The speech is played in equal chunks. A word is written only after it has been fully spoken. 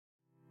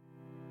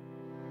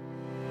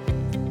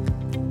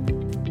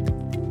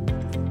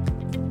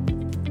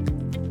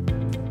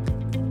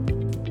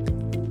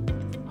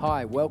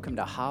Hi, welcome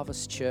to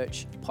Harvest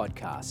Church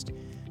Podcast.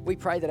 We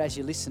pray that as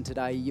you listen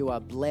today, you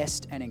are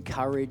blessed and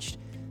encouraged.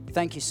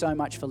 Thank you so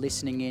much for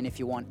listening in. If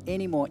you want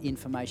any more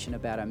information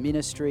about our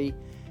ministry,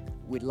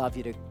 we'd love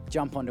you to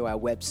jump onto our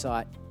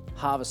website,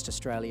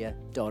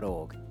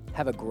 harvestaustralia.org.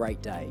 Have a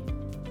great day.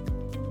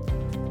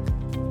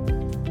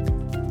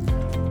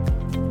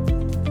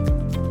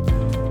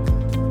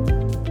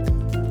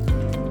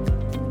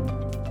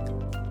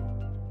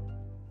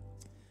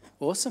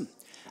 Awesome.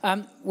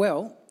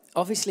 Well,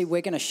 obviously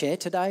we're going to share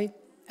today,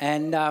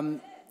 and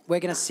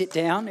we're going to sit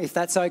down, if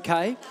that's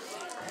okay.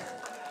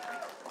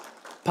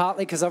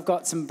 Partly because I've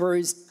got some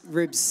bruised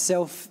ribs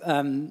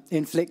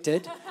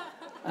self-inflicted,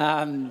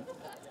 but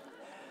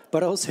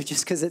also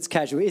just because it's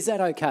casual. Is that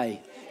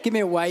okay? Give me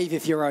a wave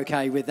if you're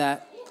okay with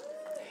that.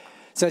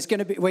 So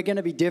we're going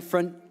to be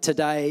different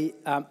today,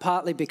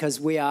 partly because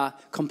we are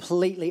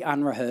completely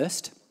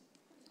unrehearsed,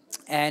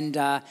 and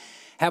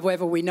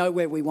however, we know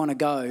where we want to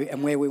go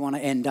and where we want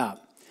to end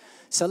up.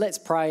 So let's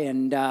pray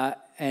and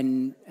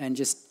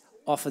just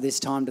offer this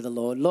time to the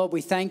Lord. Lord,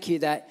 we thank you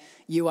that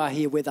you are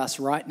here with us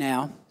right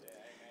now.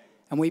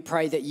 And we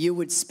pray that you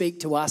would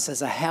speak to us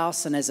as a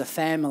house and as a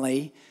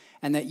family,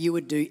 and that you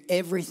would do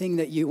everything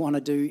that you want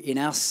to do in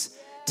us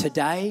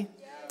today.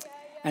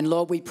 And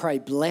Lord, we pray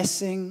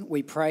blessing.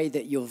 We pray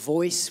that your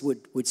voice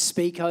would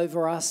speak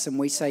over us. And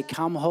we say,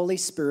 come, Holy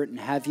Spirit, and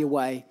have your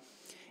way.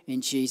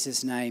 In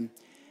Jesus' name,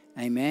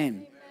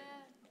 amen.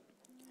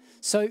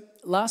 So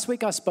last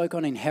week I spoke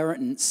on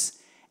inheritance,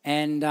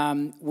 and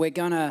we're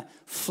going to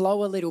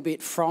flow a little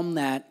bit from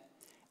that.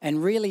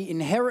 And really,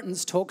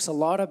 inheritance talks a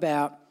lot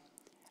about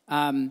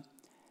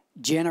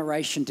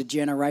generation to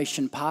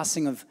generation,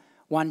 passing of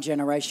one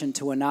generation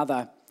to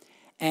another.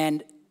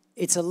 And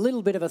it's a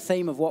little bit of a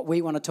theme of what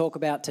we want to talk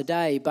about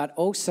today, but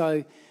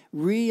also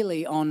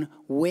really on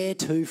where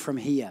to from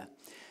here.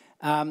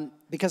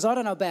 Because I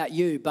don't know about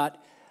you,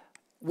 but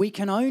we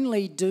can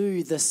only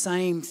do the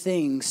same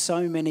thing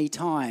so many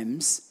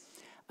times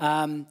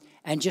and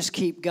just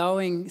keep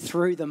going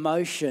through the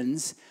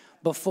motions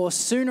before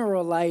sooner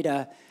or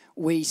later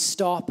we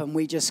stop and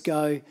we just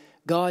go,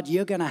 God,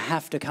 you're going to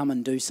have to come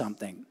and do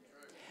something.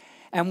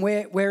 And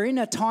we're in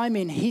a time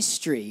in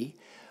history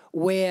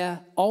where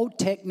old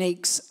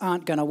techniques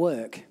aren't going to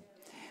work,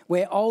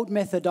 where old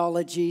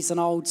methodologies and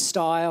old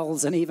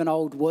styles and even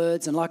old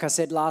words, and like I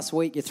said last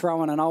week, you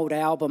throw on an old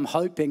album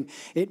hoping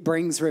it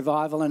brings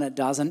revival and it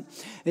doesn't.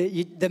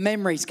 The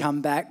memories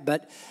come back,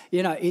 but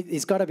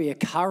it's got to be a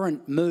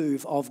current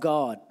move of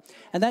God.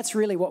 And that's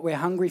really what we're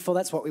hungry for.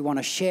 That's what we want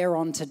to share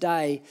on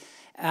today.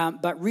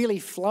 But really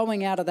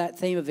flowing out of that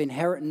theme of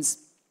inheritance.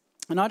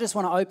 And I just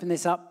want to open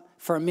this up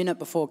for a minute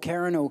before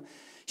Karen will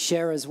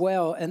share as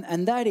well.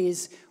 And that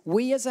is,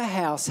 we as a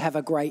house have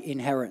a great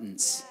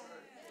inheritance.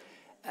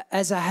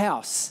 As a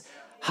house,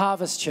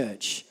 Harvest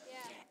Church.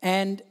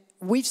 And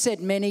we've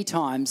said many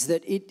times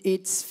that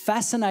it's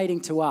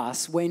fascinating to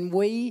us when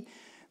we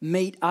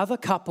meet other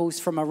couples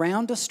from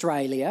around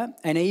Australia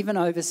and even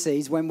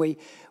overseas, when we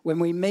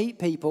meet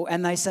people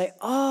and they say,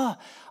 oh,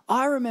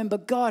 I remember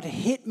God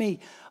hit me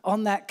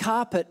on that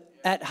carpet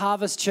at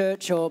Harvest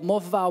Church or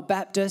Morphevale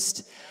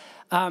Baptist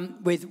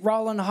with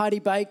Roland Heidi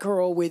Baker,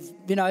 or with,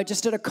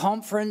 just at a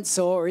conference,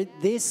 or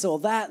this or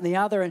that and the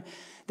other. And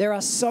there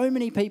are so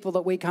many people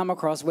that we come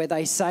across where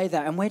they say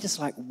that, and we're just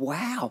like,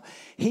 wow,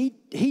 he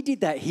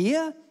did that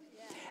here?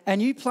 Yeah.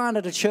 And you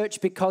planted a church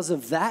because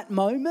of that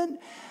moment?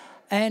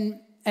 And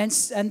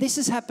this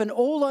has happened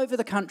all over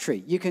the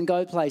country. You can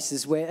go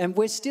places where, and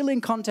we're still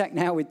in contact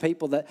now with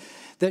people that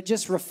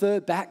just refer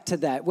back to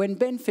that. When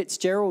Ben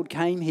Fitzgerald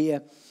came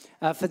here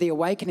for the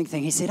Awakening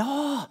thing, he said,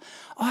 oh,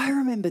 I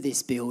remember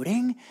this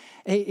building.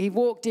 He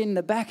walked in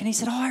the back and he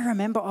said, oh, I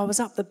remember I was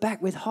up the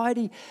back with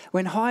Heidi.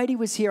 When Heidi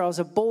was here, I was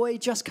a boy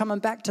just coming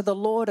back to the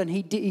Lord, and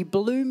he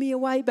blew me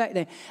away back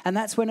there. And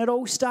that's when it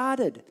all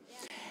started.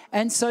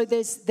 And so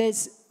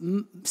there's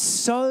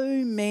so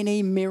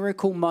many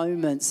miracle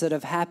moments that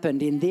have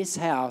happened in this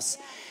house.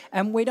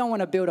 And we don't want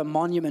to build a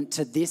monument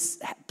to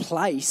this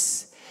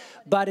place,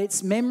 but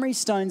it's memory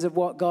stones of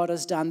what God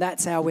has done.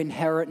 That's our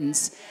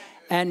inheritance.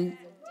 And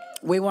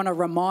we want to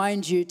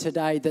remind you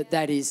today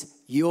that is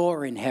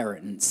your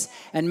inheritance.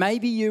 And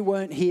maybe you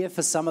weren't here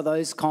for some of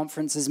those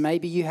conferences.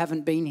 Maybe you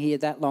haven't been here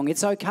that long.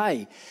 It's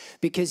okay,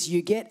 because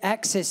you get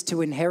access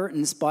to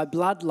inheritance by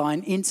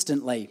bloodline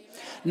instantly,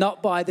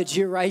 not by the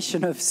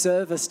duration of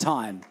service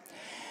time.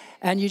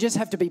 And you just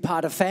have to be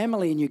part of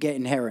family and you get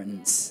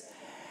inheritance.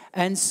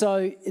 And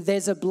so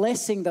there's a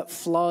blessing that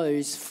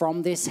flows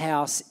from this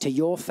house to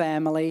your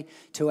family,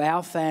 to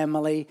our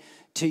family,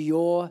 to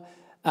your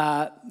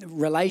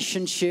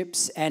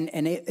relationships and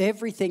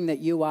everything that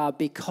you are,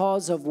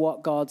 because of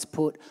what God's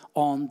put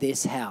on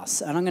this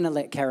house. And I'm going to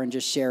let Karen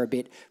just share a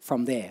bit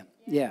from there.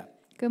 Yeah.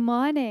 Good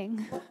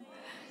morning.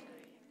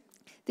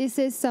 This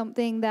is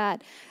something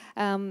that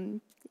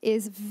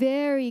is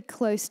very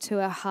close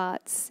to our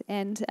hearts.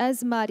 And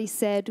as Marty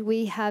said,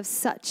 we have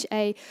such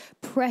a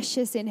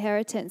precious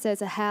inheritance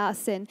as a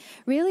house. And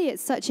really,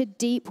 it's such a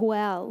deep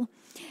well.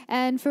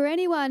 And for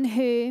anyone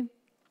who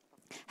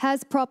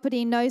has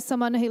property, knows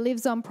someone who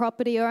lives on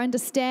property, or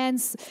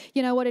understands,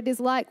 what it is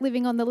like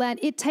living on the land,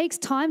 it takes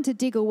time to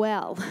dig a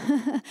well.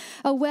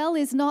 A well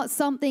is not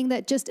something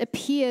that just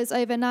appears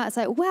overnight. It's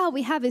like, wow,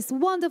 we have this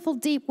wonderful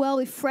deep well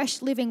with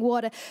fresh living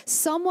water.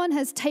 Someone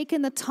has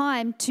taken the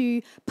time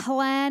to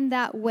plan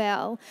that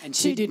well. And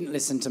she didn't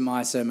listen to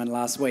my sermon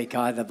last week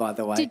either, by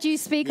the way. Did you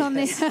speak on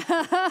this?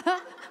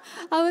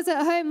 I was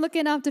at home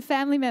looking after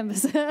family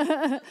members.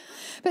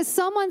 But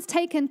someone's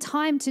taken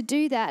time to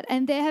do that.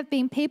 And there have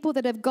been people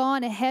that have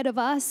gone ahead of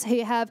us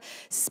who have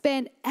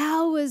spent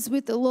hours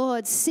with the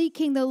Lord,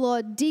 seeking the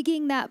Lord,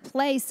 digging that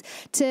place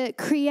to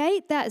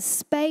create that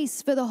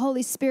space for the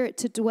Holy Spirit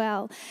to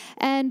dwell.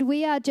 And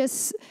we are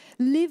just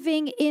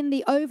living in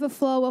the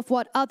overflow of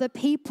what other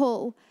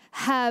people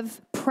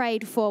have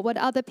prayed for, what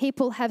other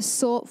people have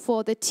sought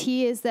for, the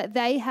tears that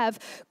they have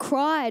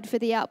cried for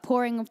the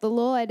outpouring of the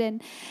Lord.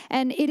 And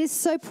it is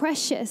so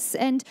precious.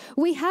 And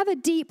we have a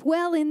deep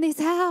well in this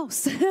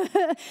house.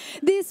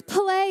 This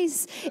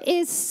place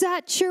is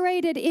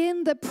saturated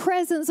in the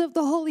presence of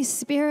the Holy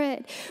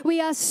Spirit. We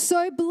are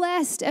so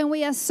blessed and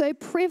we are so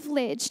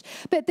privileged.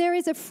 But there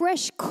is a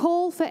fresh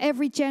call for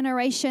every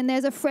generation.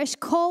 There's a fresh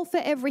call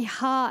for every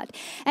heart.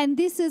 And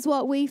this is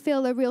what we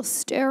feel a real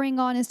stirring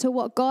on as to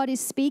what God is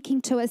speaking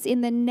to us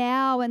in the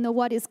now and the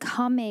what is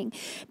coming,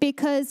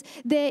 because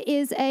there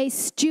is a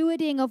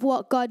stewarding of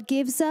what God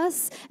gives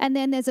us, and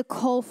then there's a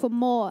call for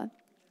more.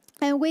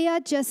 And we're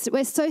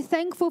so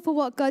thankful for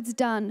what God's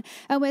done,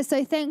 and we're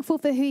so thankful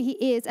for who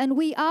He is. And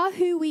we are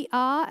who we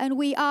are, and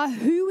we are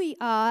who we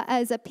are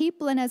as a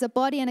people and as a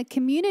body and a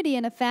community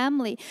and a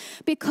family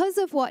because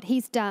of what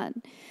He's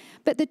done.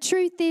 But the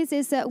truth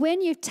is that when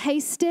you've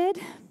tasted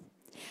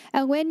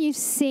and when you've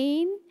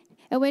seen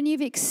and when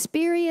you've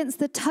experienced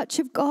the touch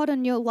of God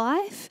on your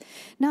life,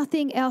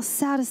 nothing else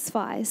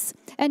satisfies.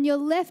 And you're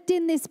left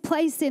in this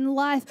place in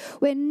life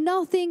where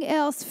nothing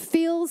else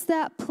fills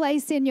that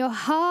place in your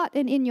heart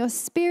and in your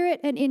spirit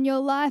and in your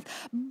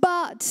life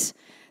but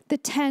the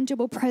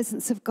tangible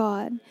presence of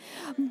God,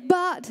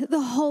 but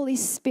the Holy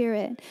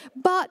Spirit,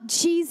 but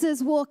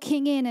Jesus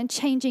walking in and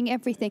changing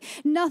everything.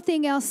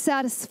 Nothing else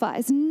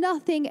satisfies.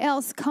 Nothing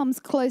else comes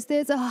close.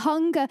 There's a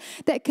hunger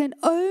that can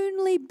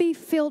only be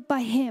filled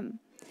by Him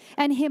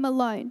and Him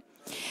alone.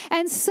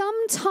 And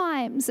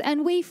sometimes,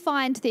 and we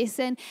find this,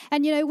 and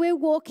we're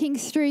walking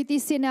through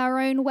this in our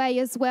own way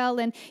as well.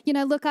 And,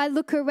 I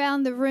look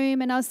around the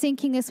room, and I was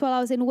thinking this while I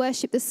was in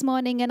worship this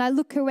morning, and I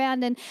look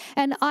around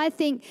and I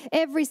think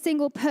every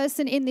single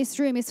person in this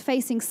room is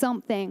facing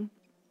something.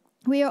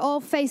 We are all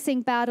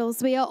facing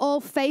battles. We are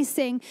all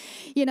facing,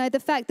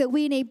 the fact that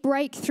we need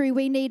breakthrough.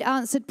 We need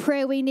answered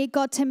prayer. We need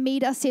God to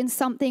meet us in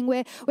something.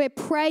 We're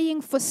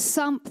praying for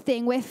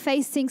something. We're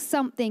facing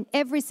something.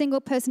 Every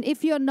single person.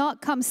 If you're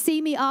not, come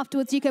see me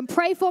afterwards. You can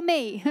pray for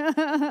me.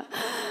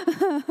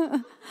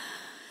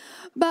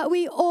 But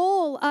we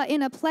all are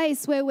in a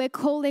place where we're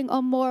calling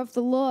on more of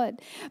the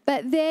Lord.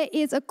 But there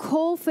is a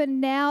call for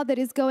now that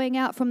is going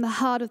out from the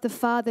heart of the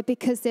Father,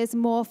 because there's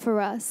more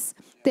for us.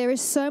 There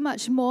is so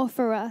much more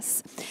for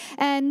us.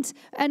 And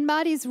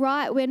Marty's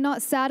right. We're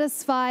not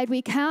satisfied.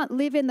 We can't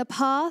live in the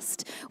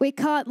past. We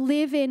can't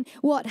live in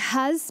what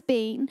has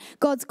been.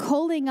 God's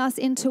calling us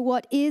into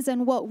what is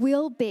and what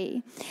will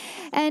be.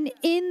 And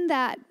in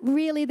that,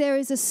 really, there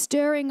is a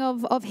stirring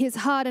of His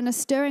heart and a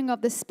stirring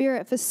of the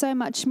Spirit for so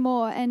much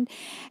more.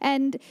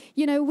 And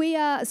we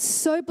are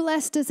so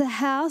blessed as a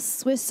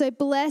house. We're so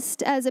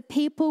blessed as a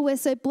people. We're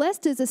so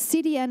blessed as a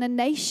city and a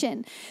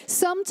nation.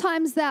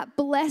 Sometimes that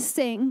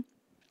blessing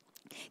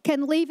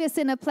can leave us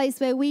in a place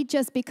where we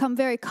just become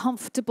very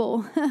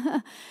comfortable.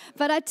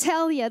 But I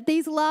tell you,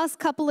 these last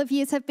couple of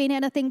years have been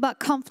anything but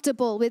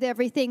comfortable with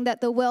everything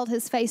that the world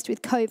has faced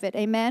with COVID.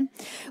 Amen.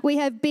 We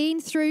have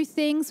been through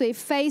things. We've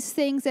faced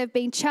things. There have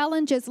been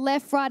challenges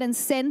left, right, and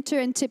center.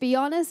 And to be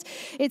honest,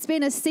 it's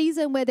been a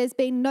season where there's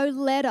been no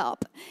let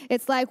up.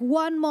 It's like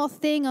one more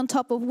thing on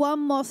top of one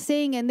more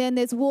thing. And then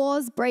there's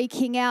wars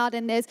breaking out,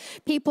 and there's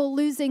people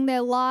losing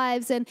their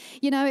lives. And,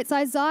 it's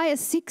Isaiah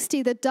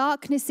 60. The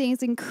darkness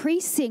is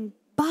increasing,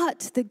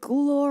 but the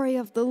glory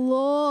of the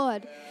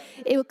Lord,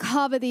 it will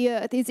cover the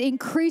earth. It's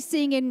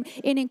increasing in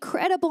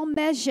incredible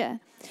measure.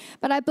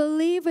 But I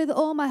believe with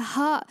all my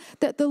heart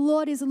that the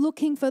Lord is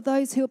looking for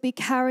those who will be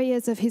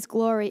carriers of His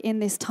glory in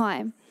this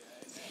time.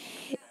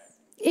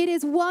 It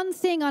is one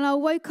thing, and I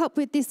woke up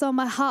with this on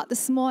my heart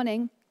this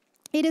morning.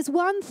 It is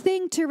one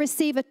thing to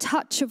receive a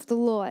touch of the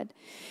Lord.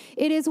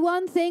 It is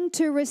one thing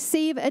to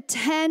receive a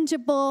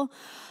tangible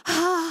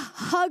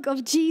hug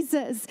of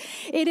Jesus.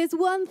 It is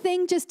one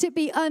thing just to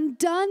be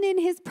undone in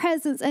His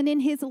presence and in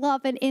His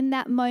love and in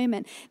that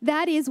moment.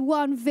 That is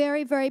one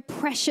very, very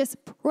precious,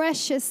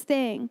 precious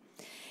thing.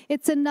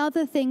 It's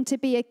another thing to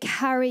be a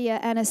carrier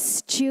and a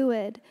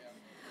steward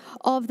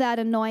of that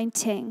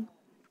anointing.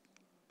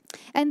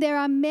 And there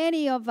are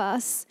many of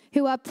us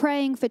who are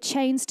praying for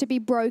chains to be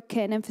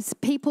broken and for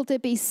people to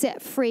be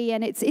set free.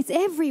 And it's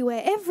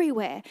everywhere,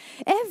 everywhere,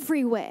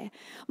 everywhere.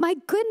 My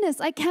goodness,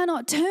 I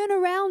cannot turn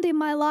around in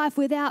my life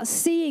without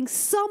seeing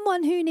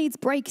someone who needs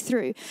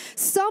breakthrough,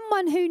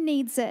 someone who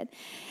needs it.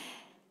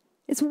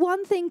 It's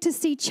one thing to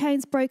see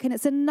chains broken.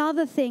 It's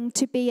another thing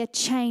to be a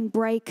chain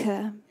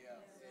breaker.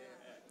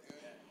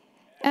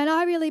 And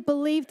I really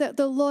believe that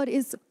the Lord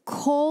is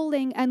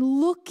calling and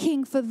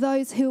looking for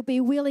those who will be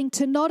willing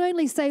to not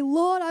only say,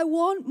 Lord, I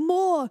want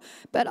more,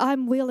 but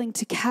I'm willing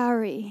to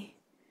carry.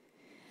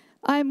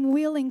 I'm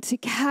willing to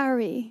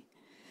carry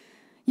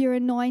your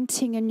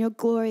anointing and your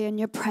glory and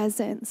your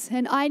presence.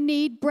 And I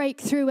need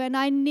breakthrough and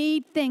I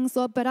need things,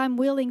 Lord, but I'm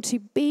willing to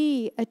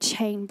be a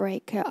chain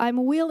breaker.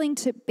 I'm willing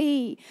to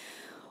be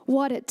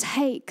what it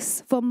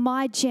takes for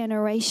my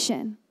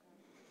generation.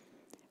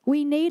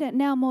 We need it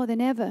now more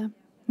than ever.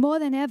 More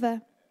than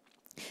ever.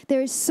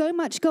 There is so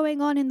much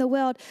going on in the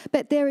world,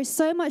 but there is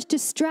so much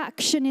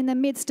distraction in the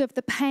midst of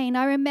the pain.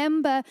 I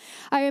remember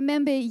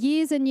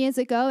years and years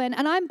ago, and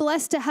I'm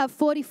blessed to have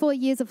 44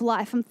 years of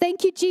life. And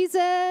thank you,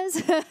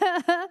 Jesus.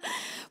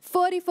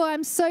 44,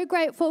 I'm so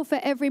grateful for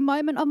every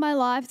moment of my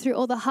life, through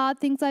all the hard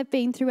things I've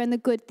been through and the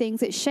good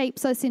things. It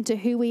shapes us into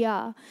who we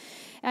are.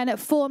 And it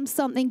forms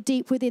something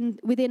deep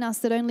within us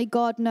that only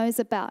God knows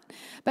about.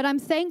 But I'm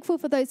thankful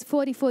for those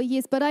 44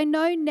 years. But I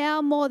know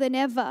now more than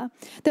ever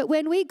that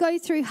when we go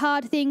through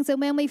hard things and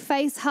when we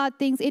face hard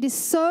things, it is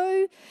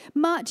so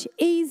much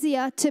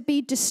easier to be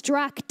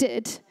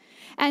distracted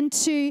and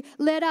to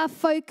let our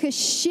focus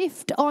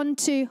shift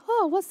onto,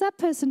 oh, what's that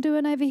person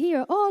doing over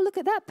here? Oh, look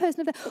at that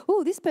person.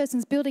 Oh, this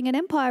person's building an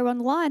empire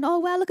online. Oh,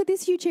 wow, look at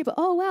this YouTuber.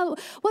 Oh, wow,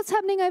 what's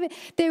happening over?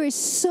 There is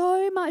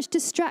so much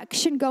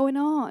distraction going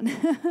on.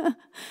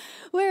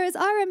 Whereas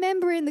I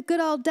remember in the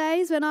good old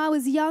days when I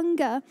was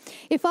younger,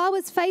 if I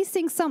was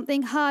facing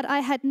something hard, I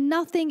had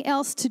nothing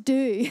else to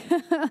do.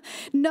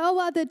 No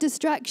other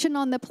distraction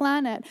on the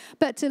planet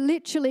but to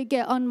literally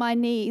get on my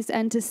knees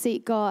and to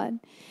seek God.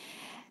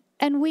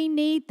 And we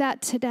need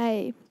that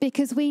today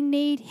because we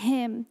need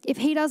him. If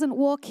he doesn't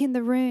walk in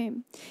the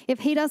room,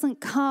 if he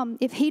doesn't come,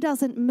 if he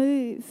doesn't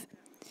move,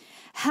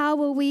 how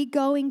are we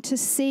going to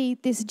see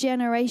this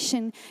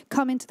generation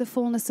come into the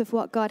fullness of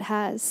what God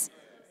has?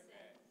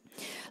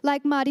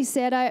 Like Marty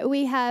said,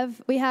 we have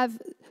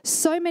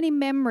so many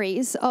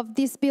memories of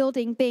this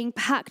building being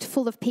packed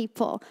full of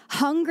people,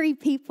 hungry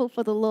people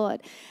for the Lord.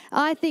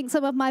 I think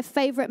some of my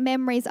favorite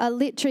memories are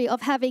literally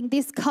of having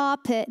this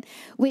carpet,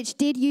 which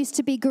used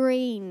to be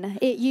green.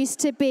 It used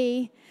to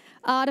be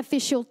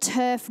artificial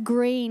turf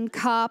green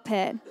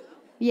carpet.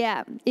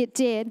 Yeah, it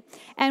did.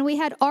 And we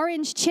had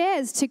orange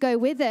chairs to go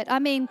with it. I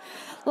mean,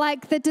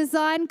 like the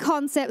design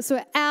concepts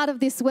were out of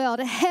this world,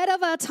 ahead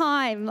of our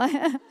time.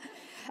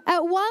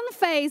 At one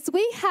phase,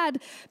 we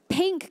had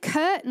pink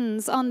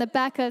curtains on the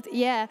back of,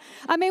 I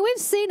mean, we've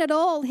seen it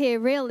all here,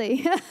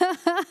 really.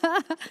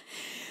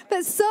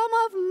 But some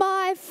of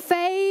my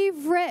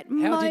favorite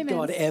moments. How did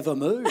God ever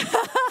move?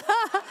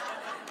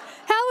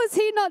 How was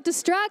he not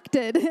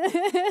distracted?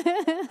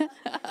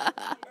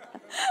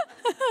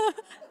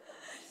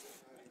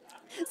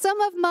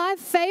 Some of my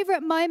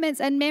favorite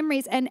moments and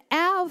memories, and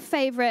our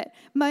favorite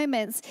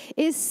moments,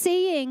 is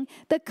seeing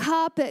the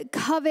carpet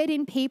covered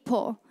in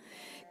people.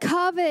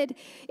 Covered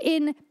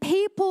in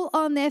people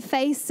on their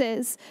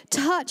faces,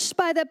 touched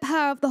by the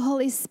power of the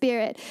Holy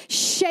Spirit,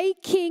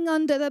 shaking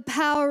under the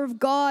power of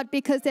God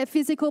because their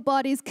physical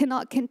bodies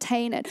cannot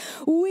contain it,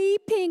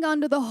 weeping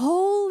under the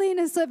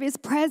holiness of his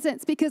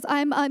presence because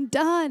I am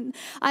undone,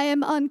 I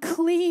am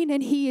unclean,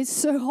 and he is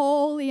so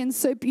holy and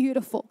so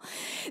beautiful.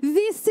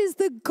 This is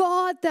the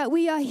God that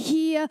we are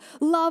here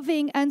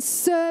loving and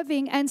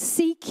serving and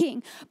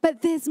seeking,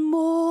 but there's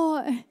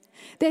more.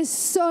 There's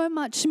so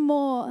much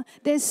more.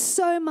 There's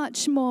so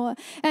much more.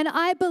 And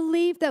I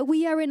believe that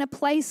we are in a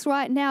place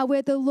right now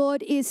where the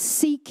Lord is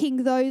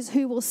seeking those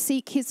who will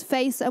seek his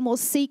face and will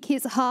seek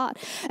his heart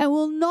and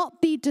will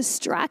not be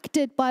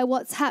distracted by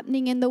what's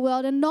happening in the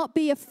world and not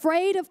be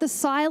afraid of the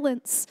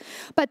silence,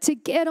 but to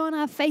get on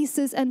our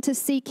faces and to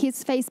seek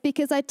his face,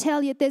 because I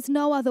tell you, there's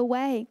no other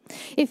way.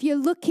 If you're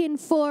looking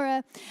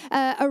for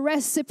a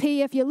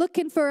recipe, if you're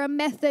looking for a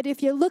method,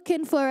 if you're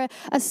looking for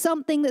a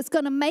something that's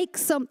going to make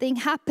something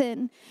happen,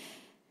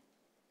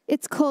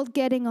 it's called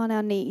getting on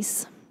our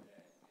knees.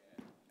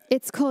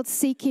 It's called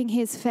seeking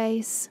his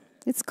face.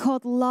 It's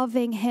called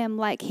loving him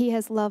like he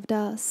has loved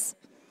us.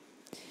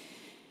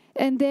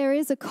 And there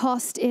is a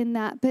cost in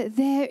that, but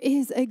there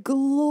is a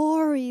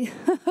glory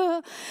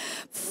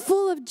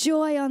full of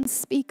joy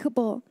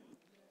unspeakable.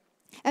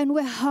 And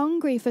we're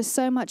hungry for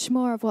so much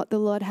more of what the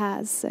Lord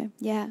has. So,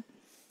 yeah.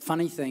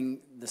 Funny thing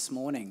this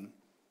morning,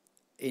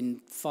 in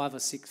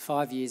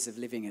 5 years of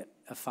living at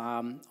a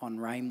farm on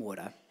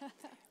rainwater,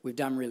 we've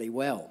done really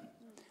well.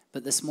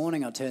 But this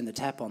morning I turned the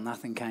tap on,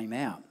 nothing came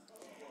out.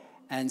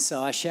 And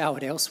so I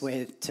showered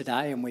elsewhere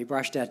today and we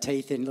brushed our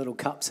teeth in little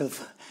cups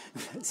of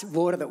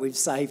water that we've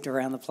saved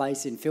around the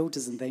place in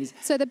filters and things.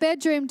 So the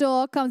bedroom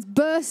door comes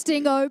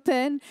bursting open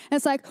and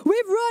it's like,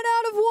 we've run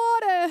out of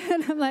water.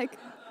 And I'm like,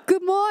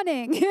 good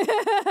morning.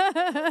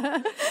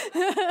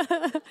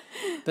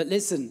 But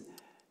listen,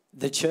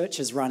 the church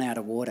has run out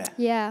of water.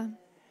 Yeah.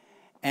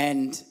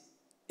 And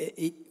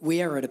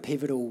we are at a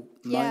pivotal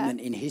moment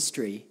in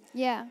history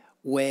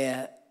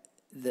where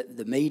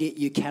the media.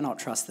 You cannot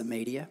trust the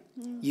media.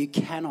 You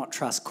cannot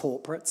trust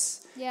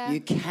corporates. Yeah. You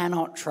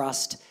cannot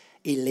trust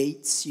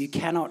elites. You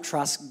cannot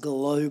trust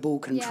global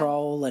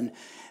control and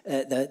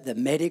the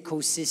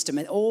medical system.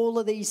 And all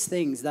of these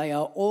things, they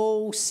are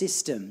all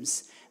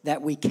systems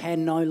that we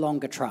can no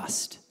longer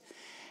trust.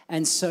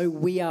 And so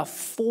we are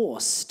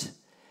forced,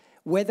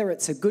 whether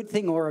it's a good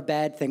thing or a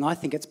bad thing, I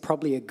think it's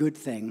probably a good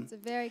thing. It's a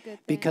very good thing.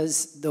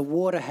 Because the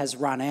water has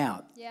run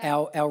out.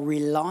 Yeah. Our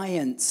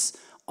reliance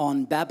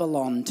on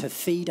Babylon to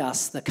feed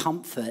us the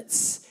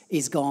comforts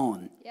is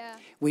gone. Yeah.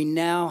 We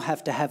now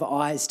have to have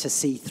eyes to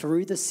see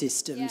through the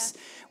systems.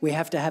 Yeah. We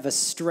have to have a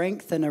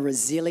strength and a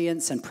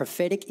resilience and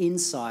prophetic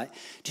insight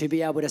to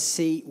be able to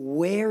see,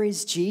 where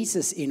is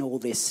Jesus in all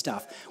this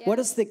stuff? Yeah. What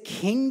does the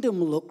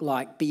kingdom look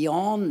like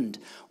beyond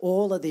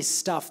all of this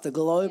stuff, the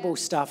global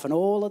stuff and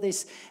all of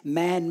this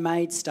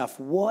man-made stuff?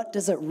 What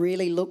does it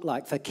really look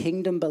like for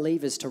kingdom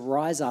believers to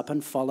rise up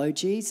and follow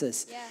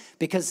Jesus? Yeah.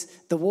 Because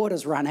the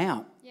water's run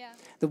out.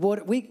 The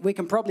water, we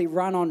can probably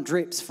run on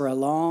drips for a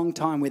long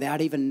time without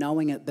even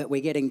knowing it, but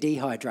we're getting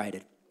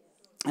dehydrated.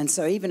 And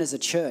so even as a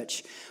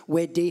church,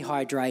 we're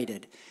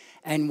dehydrated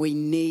and we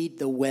need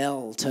the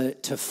well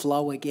to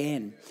flow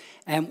again.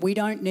 And we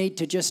don't need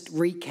to just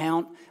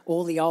recount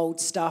all the old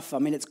stuff. I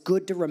mean, it's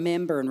good to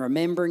remember, and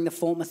remembering the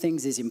former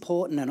things is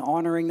important, and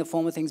honouring the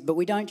former things, but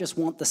we don't just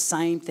want the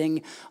same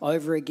thing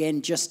over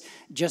again just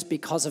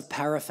because of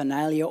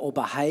paraphernalia or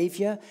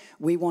behaviour.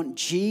 We want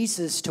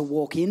Jesus to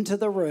walk into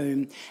the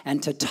room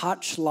and to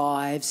touch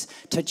lives,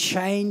 to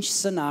change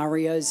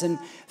scenarios and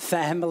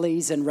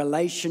families and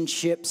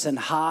relationships and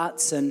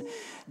hearts and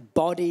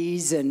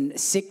bodies and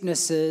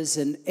sicknesses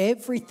and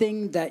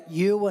everything that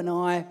you and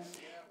I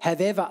have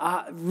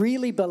ever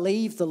really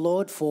believed the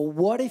Lord for.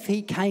 What if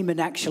he came and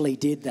actually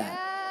did that?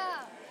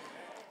 Yeah.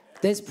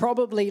 There's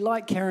probably,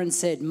 like Karen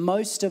said,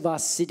 most of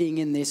us sitting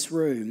in this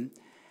room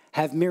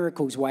have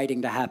miracles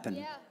waiting to happen.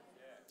 Yeah.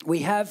 We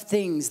have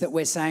things that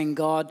we're saying,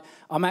 God,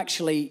 I'm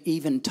actually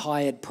even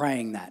tired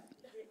praying that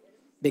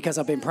because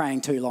I've been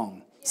praying too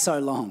long, so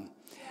long.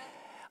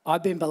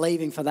 I've been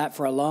believing for that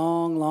for a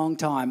long, long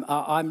time.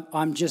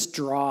 I'm just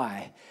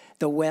dry.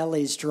 The well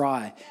is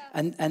dry.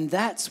 And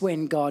that's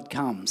when God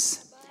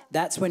comes.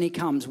 That's when he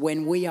comes,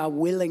 when we are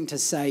willing to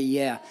say,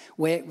 yeah,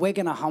 we're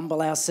going to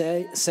humble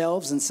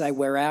ourselves and say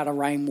we're out of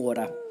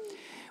rainwater.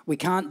 We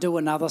can't do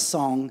another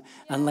song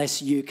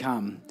unless you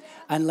come.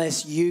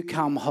 Unless you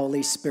come,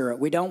 Holy Spirit.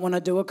 We don't want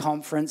to do a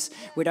conference.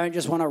 We don't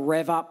just want to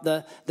rev up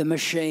the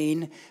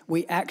machine.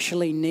 We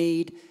actually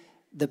need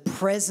the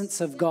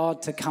presence of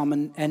God to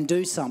come and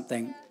do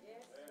something.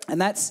 And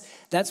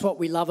that's what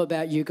we love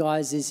about you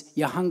guys, is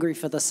you're hungry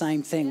for the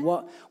same thing.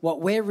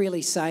 What we're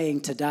really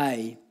saying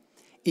today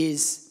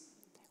is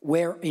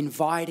we're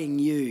inviting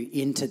you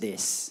into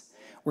this.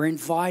 We're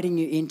inviting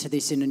you into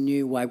this in a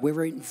new way.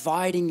 We're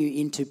inviting you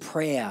into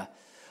prayer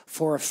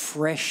for a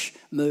fresh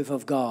move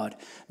of God.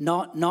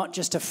 Not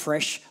just a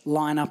fresh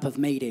lineup of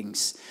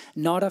meetings,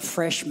 not a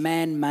fresh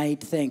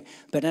man-made thing,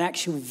 but an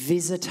actual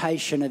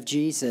visitation of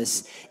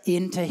Jesus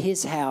into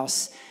his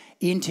house,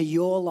 into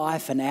your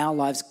life and our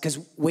lives, because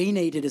we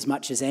need it as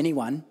much as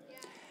anyone.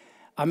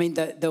 I mean,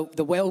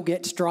 the well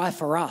gets dry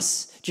for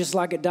us, just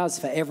like it does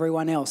for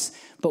everyone else.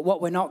 But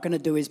what we're not going to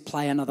do is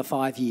play another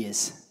 5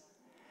 years.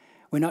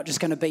 We're not just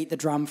going to beat the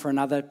drum for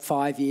another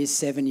 5 years,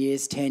 7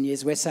 years, 10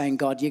 years. We're saying,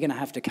 God, you're going to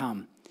have to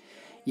come.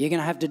 You're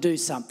going to have to do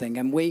something.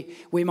 And we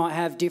might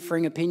have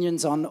differing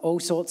opinions on all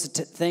sorts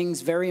of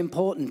things, very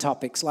important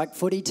topics like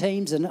footy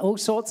teams and all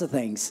sorts of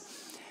things.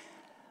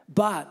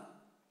 But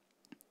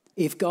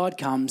if God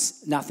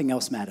comes, nothing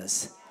else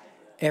matters.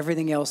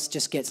 Everything else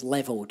just gets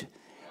leveled.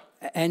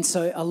 And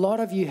so a lot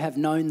of you have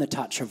known the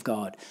touch of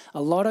God.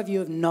 A lot of you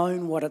have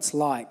known what it's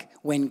like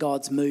when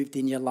God's moved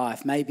in your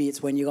life. Maybe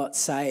it's when you got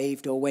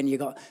saved or when you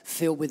got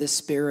filled with the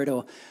Spirit,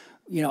 or,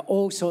 you know,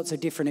 all sorts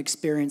of different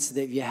experiences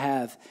that you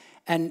have.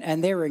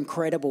 And they're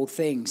incredible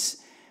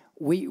things.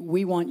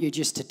 We want you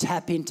just to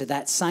tap into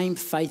that same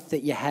faith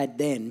that you had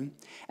then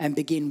and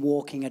begin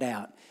walking it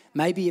out.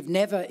 Maybe you've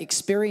never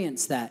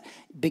experienced that.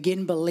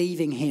 Begin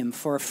believing him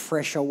for a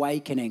fresh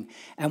awakening.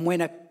 And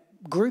when a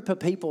group of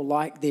people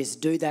like this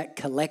do that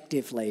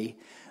collectively,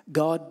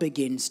 God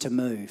begins to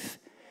move.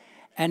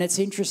 And it's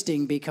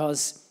interesting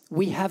because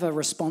we have a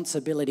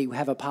responsibility, we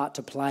have a part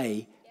to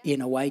play in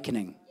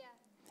awakening.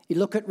 You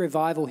look at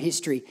revival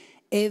history,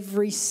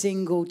 every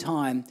single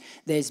time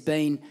there's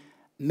been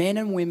men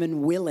and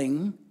women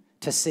willing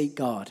to seek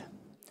God.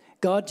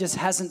 God just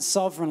hasn't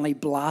sovereignly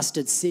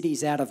blasted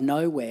cities out of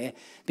nowhere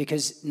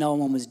because no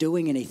one was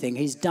doing anything.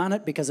 He's done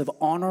it because of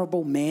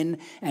honourable men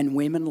and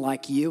women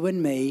like you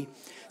and me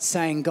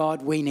saying,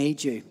 God, we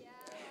need you.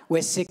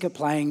 We're sick of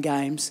playing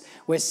games.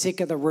 We're sick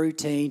of the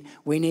routine.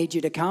 We need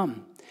you to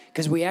come,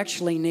 because we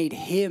actually need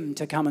him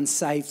to come and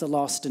save the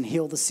lost and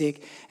heal the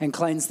sick and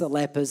cleanse the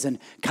lepers and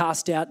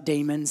cast out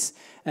demons.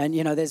 And,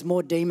 you know, there's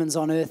more demons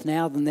on earth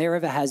now than there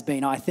ever has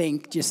been, I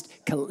think, just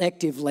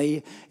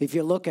collectively, if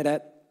you look at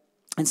it.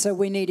 And so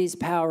we need his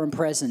power and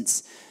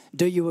presence.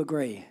 Do you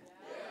agree?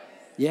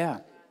 Yeah.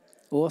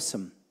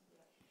 Awesome.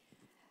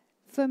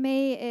 For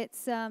me,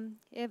 it's,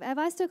 have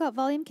I still got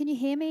volume? Can you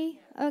hear me?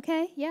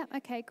 Okay, yeah,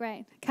 okay,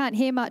 great. Can't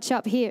hear much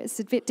up here. It's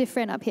a bit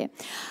different up here.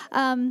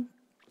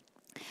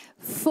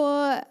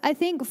 I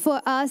think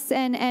for us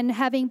and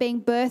having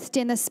been birthed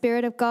in the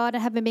Spirit of God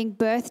and having been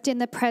birthed in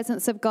the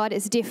presence of God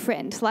is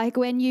different. Like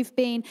when you've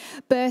been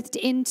birthed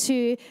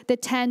into the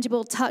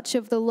tangible touch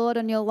of the Lord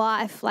on your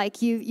life,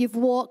 like you've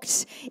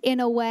walked in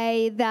a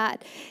way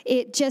that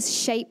it just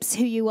shapes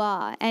who you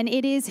are, and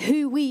it is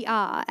who we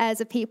are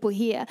as a people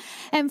here.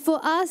 And for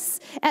us,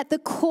 at the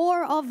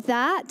core of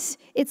that,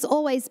 it's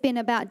always been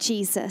about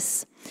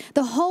Jesus.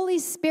 The Holy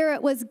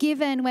Spirit was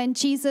given when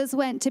Jesus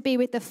went to be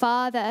with the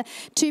Father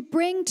to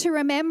bring to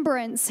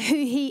remembrance who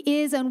He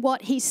is and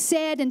what He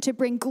said, and to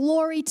bring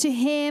glory to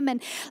Him. And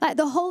like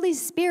the Holy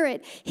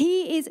Spirit,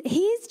 He is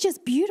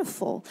just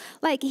beautiful.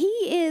 Like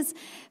He is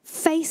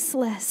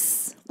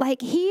faceless.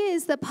 Like He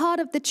is the part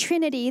of the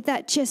Trinity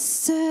that just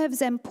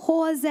serves and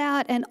pours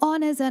out and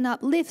honors and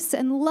uplifts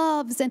and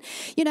loves. And,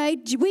 you know,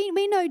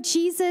 we know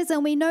Jesus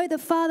and we know the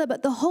Father,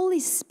 but the Holy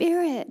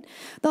Spirit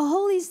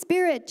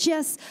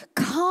just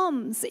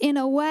comes in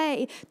a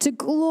way to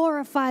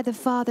glorify the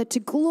Father, to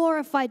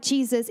glorify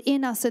Jesus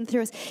in us and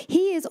through us.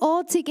 He is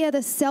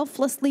altogether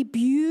selflessly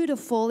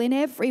beautiful in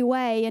every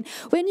way. And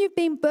when you've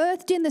been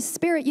birthed in the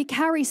Spirit, you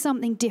carry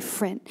something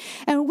different.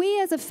 And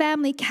we as a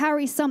family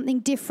carry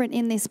something different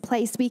in this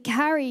place. We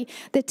carry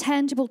the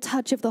tangible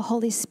touch of the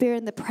Holy Spirit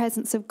and the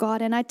presence of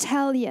God. And I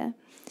tell you,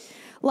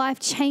 life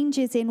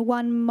changes in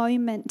one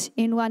moment,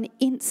 in one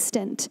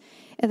instant,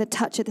 at the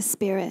touch of the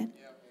Spirit.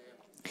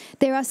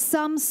 There are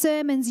some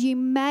sermons you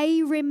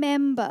may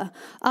remember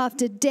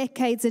after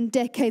decades and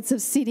decades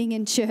of sitting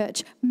in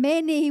church.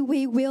 Many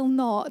we will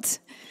not.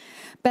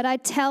 But I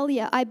tell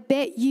you, I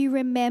bet you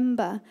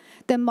remember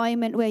the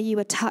moment where you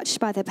were touched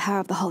by the power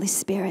of the Holy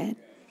Spirit.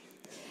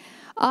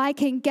 I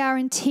can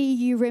guarantee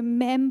you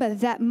remember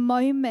that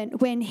moment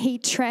when He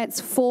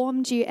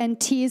transformed you and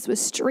tears were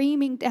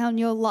streaming down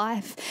your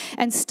life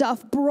and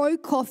stuff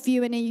broke off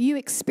you and you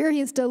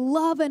experienced a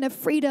love and a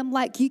freedom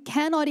like you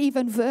cannot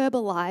even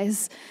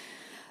verbalize.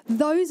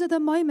 Those are the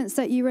moments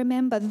that you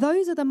remember.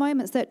 Those are the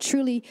moments that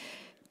truly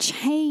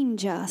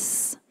change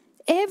us.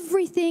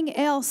 Everything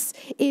else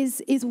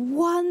is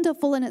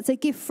wonderful and it's a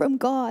gift from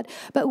God.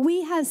 But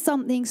we have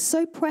something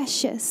so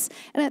precious.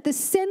 And at the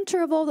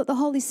center of all that the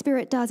Holy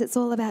Spirit does, it's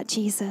all about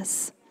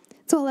Jesus.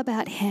 It's all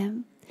about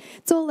Him.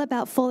 It's all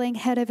about falling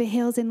head over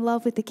heels in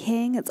love with the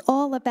King. It's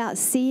all about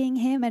seeing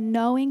Him and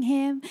knowing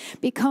Him,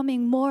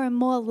 becoming more and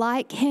more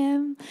like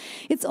Him.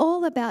 It's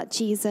all about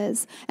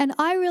Jesus. And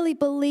I really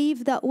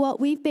believe that what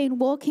we've been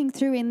walking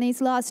through in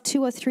these last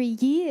 2 or 3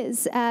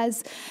 years,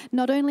 as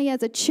not only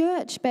as a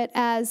church, but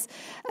as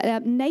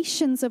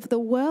nations of the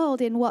world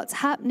in what's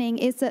happening,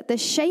 is that the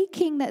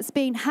shaking that's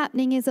been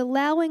happening is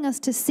allowing us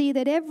to see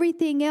that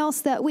everything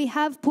else that we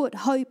have put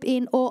hope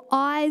in or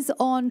eyes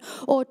on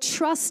or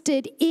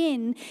trusted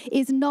in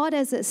is not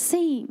as it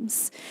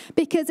seems.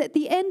 Because at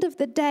the end of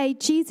the day,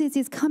 Jesus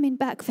is coming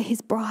back for His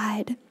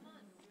bride.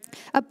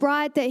 A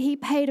bride that He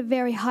paid a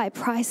very high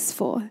price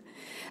for.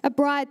 A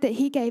bride that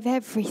He gave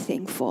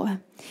everything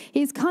for.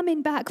 He's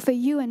coming back for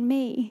you and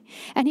me.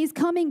 And He's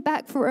coming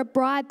back for a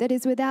bride that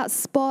is without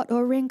spot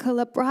or wrinkle,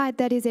 a bride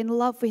that is in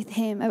love with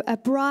Him, a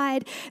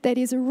bride that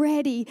is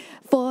ready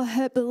for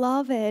her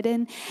beloved.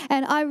 And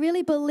I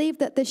really believe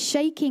that the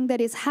shaking that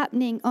is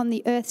happening on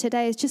the earth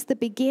today is just the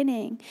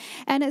beginning.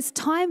 And it's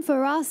time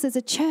for us as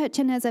a church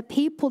and as a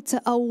people to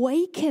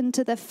awaken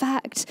to the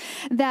fact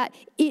that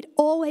it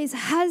always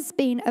has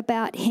been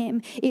about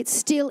Him. It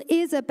still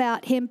is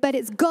about Him, but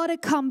it's got to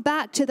come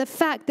back to the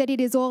fact that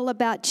it is all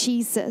about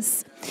Jesus.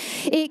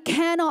 It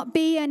cannot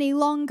be any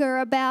longer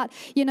about,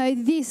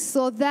 this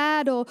or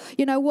that or,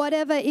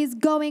 whatever is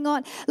going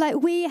on. Like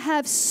we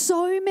have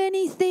so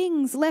many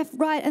things left,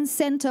 right, and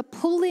center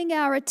pulling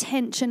our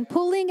attention,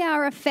 pulling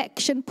our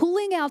affection,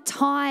 pulling our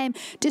time,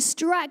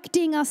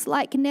 distracting us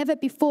like never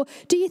before.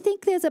 Do you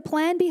think there's a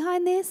plan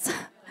behind this?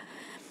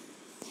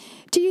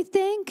 Do you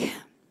think?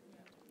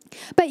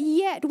 But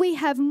yet we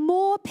have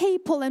more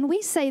people, and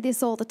we say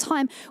this all the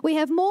time, we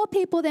have more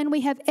people than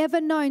we have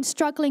ever known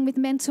struggling with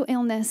mental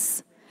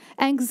illness,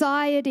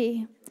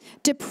 anxiety,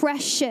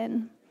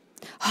 depression,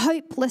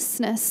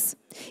 hopelessness,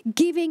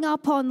 giving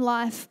up on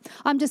life.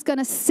 I'm just going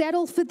to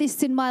settle for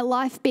this in my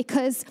life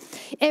because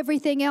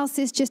everything else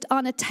is just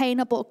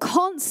unattainable.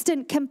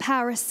 Constant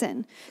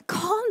comparison.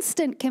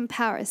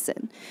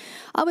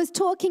 I was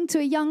talking to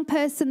a young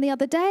person the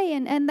other day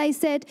and they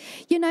said,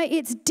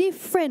 it's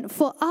different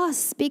for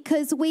us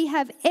because we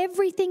have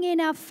everything in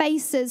our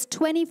faces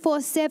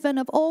 24/7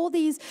 of all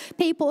these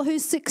people who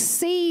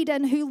succeed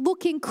and who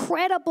look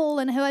incredible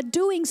and who are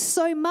doing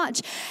so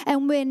much,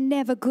 and we're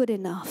never good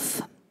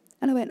enough.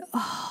 And I went,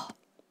 oh.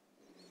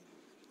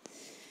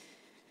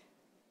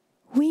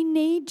 We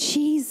need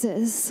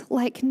Jesus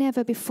like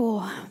never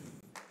before.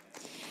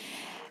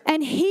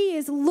 And He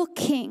is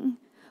looking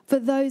for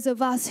those of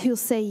us who'll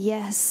say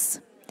yes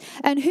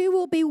and who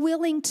will be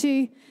willing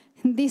to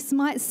This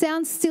might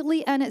sound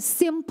silly and it's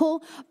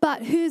simple,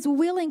 but who's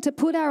willing to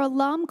put our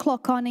alarm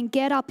clock on and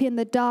get up in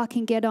the dark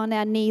and get on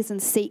our knees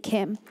and seek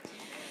him?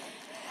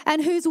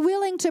 And who's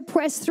willing to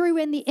press through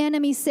when the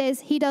enemy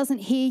says he doesn't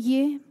hear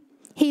you,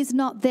 he's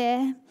not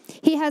there,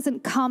 he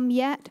hasn't come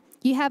yet,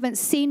 you haven't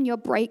seen your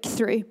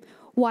breakthrough.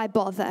 Why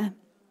bother?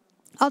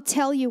 I'll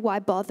tell you why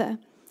bother.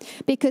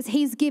 Because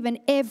he's given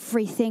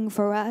everything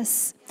for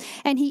us.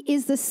 And he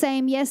is the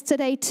same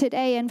yesterday,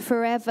 today, and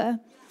forever.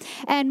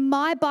 And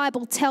my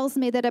Bible tells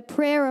me that a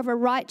prayer of a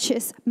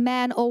righteous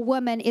man or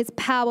woman is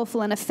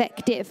powerful and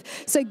effective.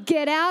 So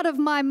get out of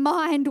my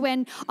mind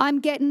when I'm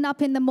getting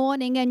up in the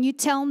morning and you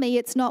tell me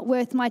it's not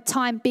worth my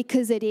time,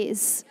 because it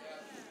is.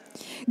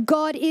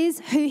 God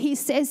is who he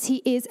says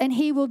he is, and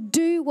he will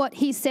do what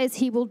he says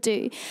he will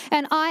do.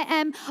 And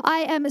I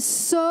am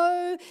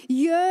so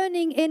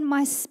yearning in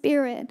my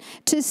spirit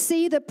to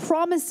see the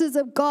promises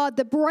of God,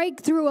 the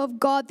breakthrough of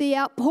God, the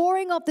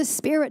outpouring of the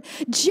Spirit.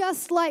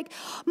 Just like,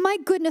 my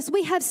goodness,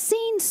 we have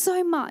seen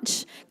so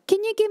much.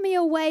 Can you give me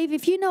a wave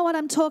if you know what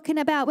I'm talking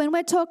about? When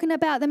we're talking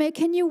about them,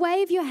 can you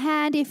wave your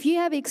hand if you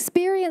have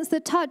experienced the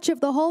touch of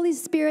the Holy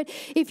Spirit,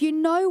 if you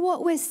know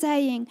what we're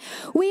saying?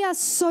 We are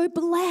so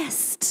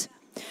blessed.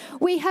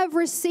 We have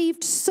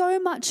received so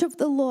much of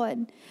the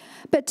Lord,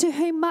 but to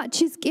whom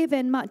much is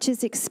given, much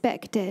is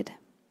expected.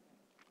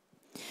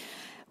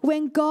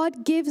 When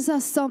God gives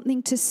us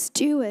something to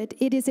steward,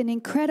 it is an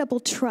incredible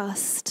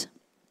trust.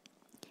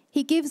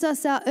 He gives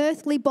us our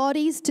earthly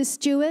bodies to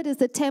steward as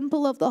the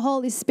temple of the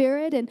Holy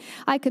Spirit. And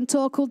I can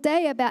talk all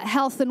day about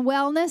health and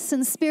wellness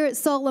and spirit,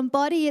 soul, and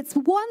body. It's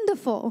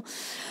wonderful.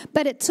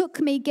 But it took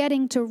me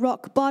getting to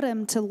rock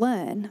bottom to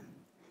learn.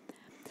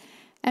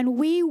 And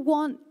we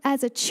want,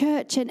 as a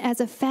church and as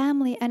a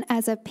family and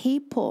as a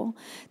people,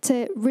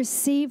 to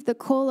receive the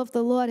call of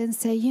the Lord and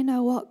say, you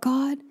know what,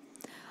 God,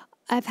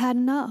 I've had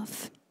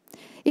enough.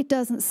 It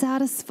doesn't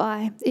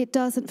satisfy. It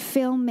doesn't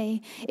fill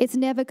me. It's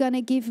never going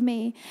to give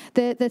me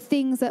the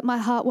things that my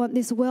heart wants.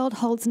 This world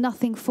holds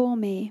nothing for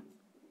me.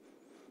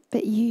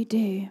 But you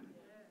do.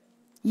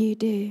 You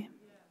do.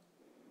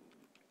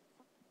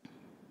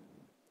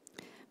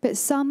 But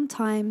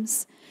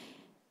sometimes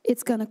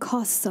it's going to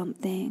cost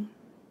something.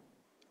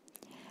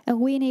 And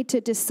we need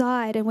to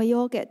decide, and we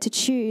all get to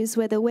choose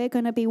whether we're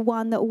going to be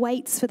one that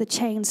waits for the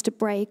chains to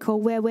break, or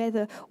we're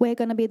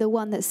going to be the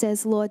one that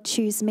says, Lord,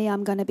 choose me,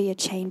 I'm going to be a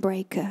chain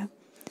breaker.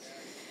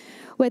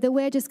 Whether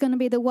we're just going to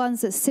be the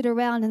ones that sit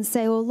around and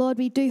say, well, Lord,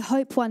 we do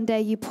hope one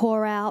day you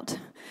pour out.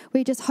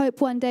 We just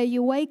hope one day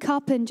you wake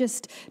up and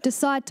just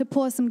decide to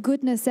pour some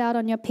goodness out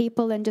on your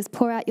people and just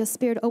pour out your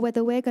Spirit. Or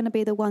whether we're going to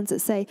be the ones that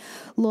say,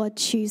 Lord,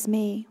 choose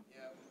me.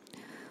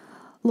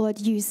 Lord,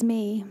 use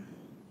me.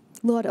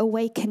 Lord,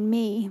 awaken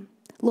me.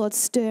 Lord,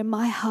 stir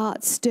my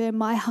heart, stir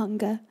my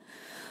hunger.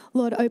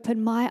 Lord,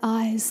 open my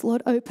eyes.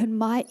 Lord, open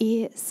my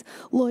ears.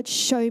 Lord,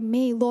 show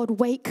me.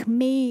 Lord, wake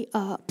me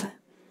up.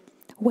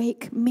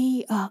 Wake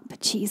me up,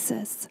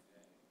 Jesus.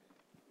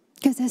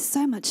 Because there's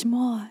so much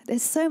more.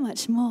 There's so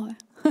much more.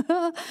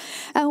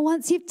 And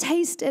once you've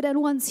tasted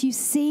and once you've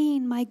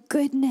seen, my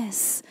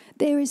goodness,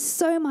 there is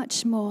so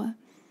much more.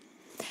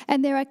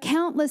 And there are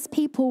countless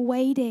people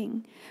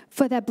waiting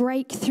for that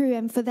breakthrough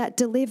and for that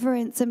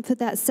deliverance and for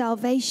that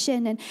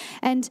salvation.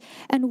 And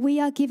we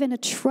are given a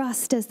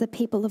trust as the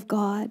people of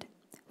God.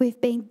 We've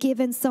been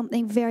given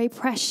something very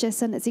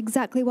precious, and it's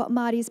exactly what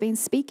Marty's been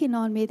speaking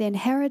on with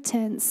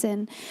inheritance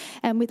and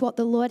with what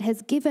the Lord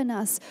has given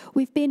us.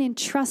 We've been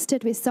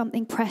entrusted with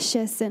something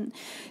precious, and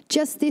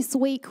just this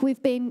week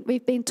we've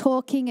been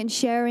talking and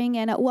sharing,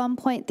 and at one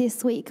point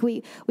this week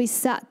we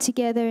sat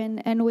together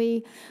and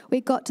we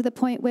got to the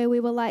point where we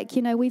were like,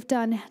 you know, we've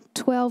done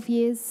 12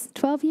 years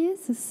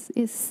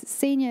is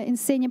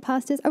senior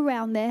pastors,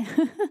 around there.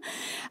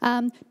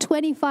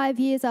 25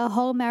 years our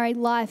whole married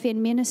life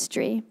in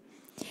ministry.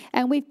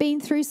 And we've been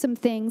through some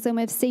things, and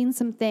we've seen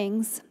some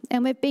things,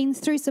 and we've been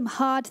through some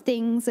hard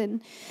things,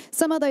 and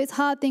some of those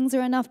hard things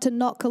are enough to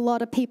knock a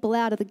lot of people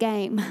out of the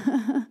game.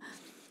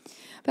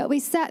 But we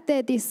sat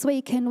there this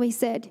week and we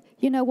said,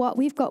 you know what,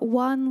 we've got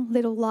one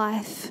little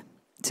life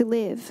to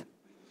live.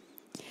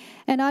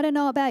 And I don't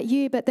know about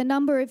you, but the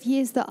number of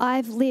years that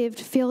I've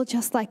lived feel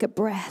just like a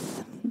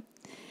breath.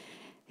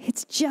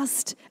 It's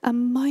just a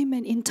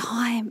moment in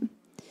time.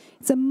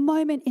 It's a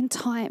moment in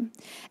time.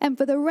 And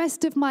for the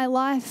rest of my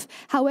life,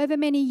 however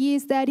many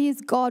years that is,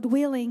 God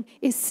willing,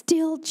 is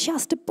still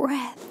just a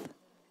breath.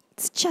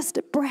 It's just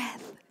a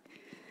breath.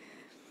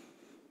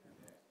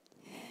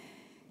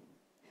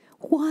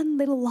 One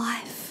little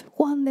life,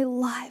 one little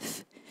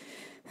life,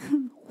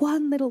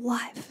 one little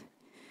life.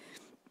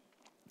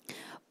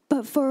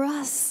 But for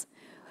us,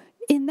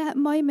 in that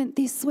moment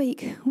this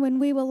week, when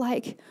we were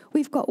like,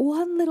 we've got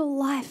one little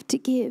life to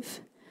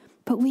give,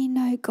 but we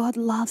know God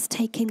loves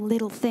taking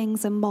little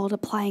things and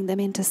multiplying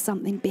them into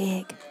something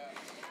big.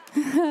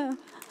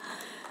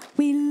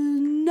 We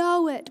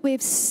know it.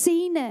 We've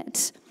seen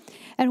it.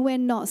 and we're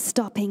not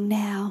stopping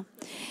now.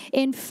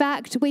 In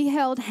fact, we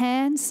held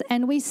hands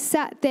and we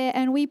sat there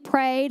and we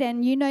prayed,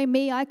 and you know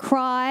me, I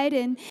cried,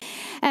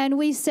 and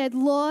we said,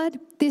 Lord,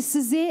 this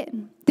is it.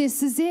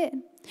 This is it.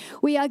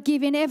 We are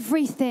giving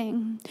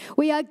everything.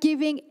 We are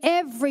giving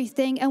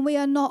everything, and we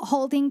are not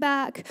holding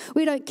back.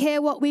 We don't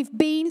care what we've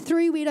been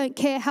through. We don't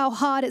care how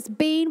hard it's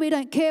been. We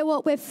don't care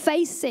what we're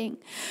facing.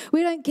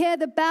 We don't care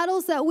the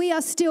battles that we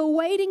are still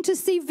waiting to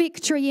see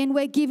victory in.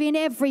 We're giving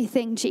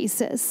everything,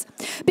 Jesus,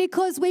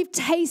 because we've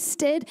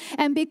tasted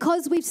and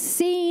because we've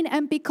seen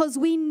and because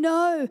we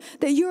know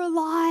that you're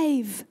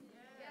alive.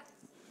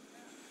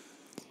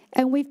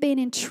 And we've been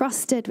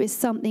entrusted with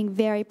something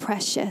very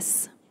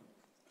precious.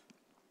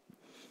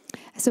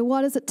 So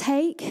what does it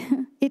take?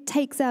 It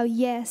takes our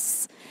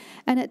yes.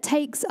 And it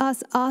takes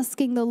us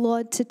asking the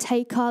Lord to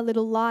take our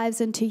little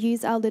lives and to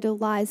use our little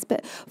lives.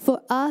 But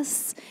for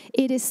us,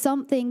 it is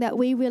something that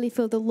we really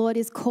feel the Lord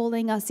is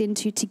calling us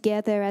into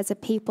together as a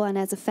people and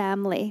as a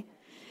family.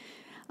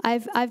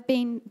 I've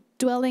been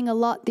dwelling a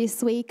lot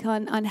this week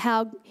on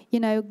how,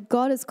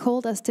 God has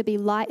called us to be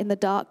light in the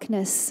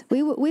darkness.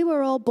 We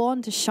were all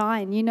born to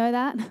shine. You know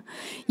that?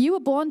 You were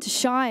born to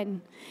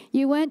shine.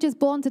 You weren't just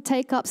born to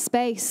take up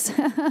space.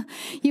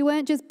 You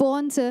weren't just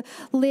born to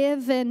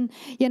live and,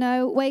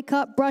 wake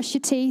up, brush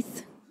your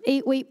teeth,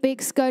 eat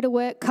Weet-Bix, go to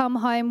work, come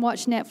home,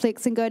 watch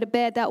Netflix and go to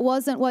bed. That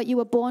wasn't what you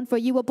were born for.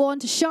 You were born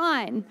to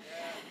shine.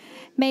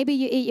 Maybe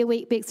you eat your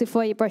Weet-Bix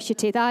before you brush your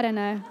teeth. I don't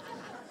know.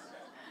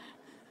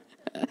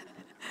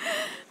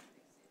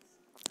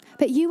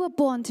 But you were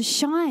born to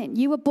shine.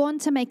 You were born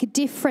to make a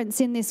difference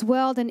in this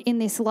world and in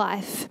this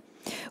life.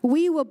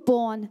 We were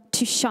born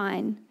to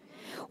shine.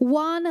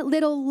 One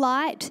little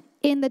light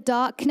in the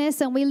darkness,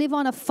 and we live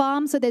on a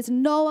farm, so there's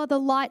no other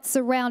lights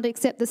around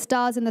except the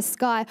stars in the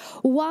sky.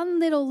 One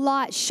little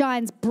light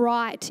shines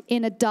bright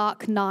in a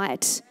dark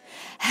night.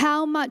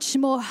 How much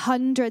more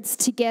hundreds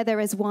together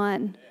as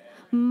one?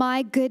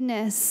 My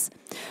goodness.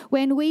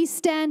 When we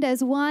stand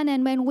as one,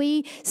 and when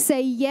we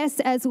say yes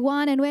as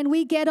one, and when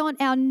we get on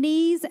our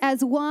knees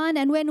as one,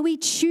 and when we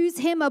choose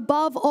Him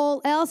above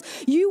all else,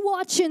 you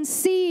watch and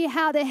see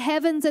how the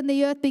heavens and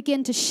the earth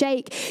begin to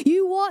shake.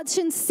 You watch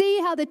and see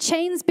how the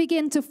chains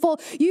begin to fall.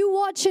 You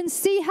watch and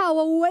see how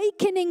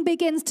awakening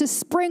begins to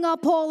spring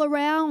up all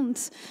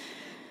around.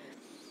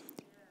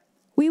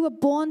 We were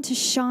born to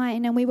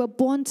shine, and we were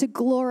born to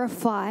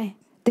glorify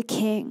the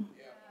King.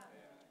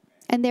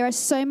 And there are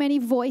so many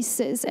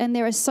voices and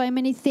there are so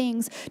many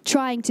things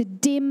trying to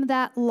dim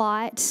that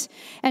light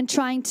and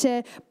trying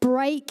to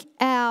break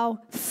our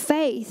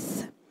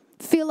faith,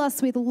 fill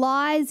us with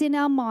lies in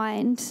our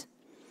mind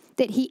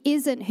that He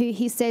isn't who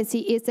He says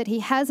He is, that He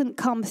hasn't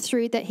come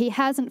through, that He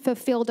hasn't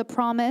fulfilled a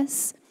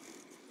promise,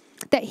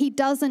 that He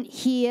doesn't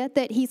hear,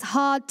 that He's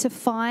hard to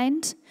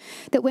find,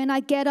 that when I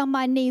get on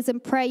my knees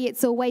and pray,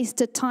 it's a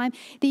waste of time.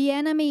 The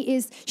enemy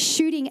is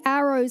shooting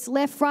arrows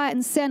left, right,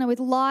 and center with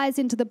lies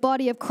into the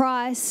body of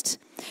Christ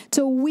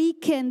to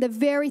weaken the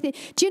very thing.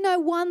 Do you know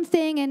one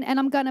thing? And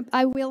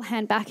I will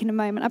hand back in a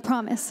moment, I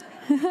promise.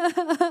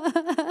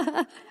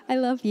 I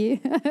love you.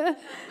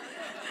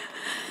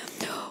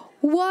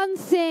 One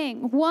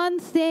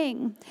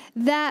thing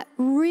that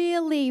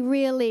really,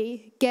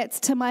 really gets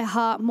to my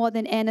heart more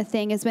than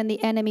anything is when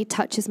the enemy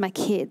touches my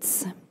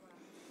kids.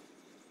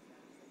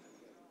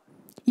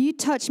 You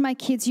touch my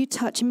kids, you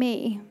touch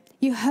me.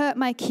 You hurt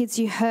my kids,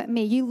 you hurt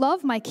me. You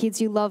love my kids,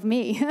 you love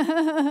me.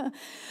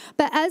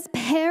 But as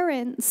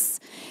parents,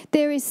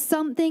 there is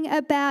something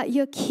about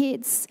your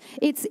kids.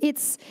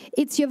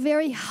 It's your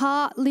very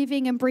heart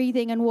living and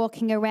breathing and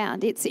walking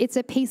around. It's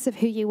a piece of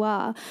who you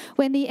are.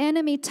 When the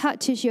enemy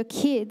touches your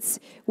kids,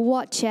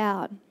 watch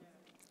out.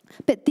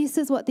 But this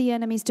is what the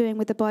enemy's doing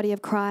with the body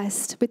of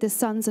Christ, with the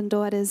sons and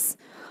daughters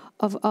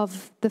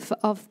of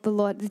the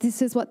Lord.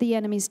 This is what the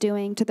enemy's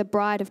doing to the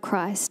bride of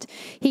Christ.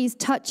 He's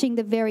touching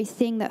the very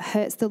thing that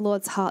hurts the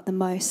Lord's heart the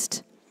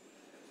most.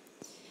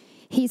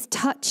 He's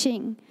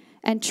touching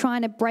and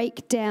trying to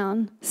break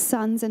down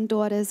sons and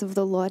daughters of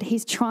the Lord.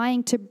 He's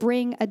trying to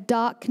bring a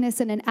darkness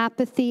and an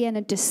apathy and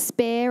a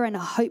despair and a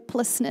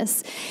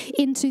hopelessness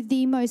into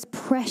the most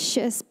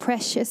precious,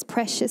 precious,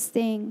 precious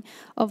thing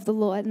of the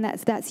Lord, and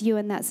that's you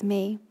and that's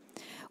me.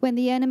 When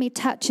the enemy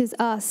touches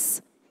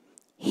us,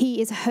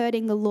 he is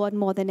hurting the Lord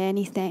more than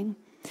anything.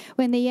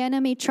 When the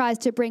enemy tries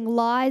to bring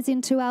lies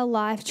into our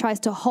life, tries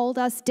to hold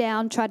us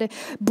down, try to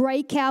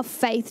break our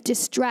faith,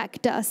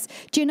 distract us,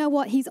 do you know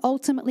what he's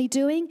ultimately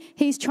doing?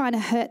 He's trying to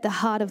hurt the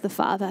heart of the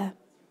Father.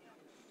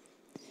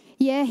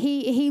 Yeah,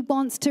 he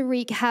wants to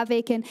wreak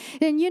havoc. And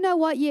you know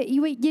what?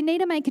 You need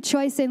to make a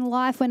choice in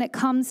life when it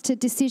comes to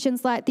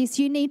decisions like this.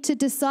 You need to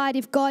decide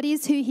if God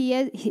is who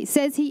he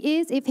says He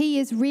is, if He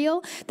is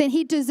real, then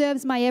He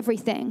deserves my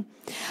everything.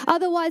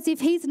 Otherwise, if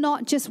He's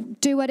not,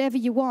 just do whatever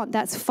you want.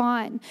 That's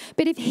fine.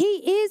 But if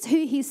He is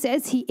who He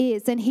says He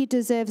is, then He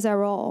deserves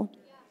our all.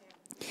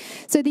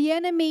 So the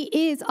enemy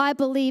is, I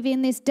believe,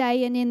 in this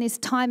day and in this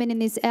time and in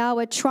this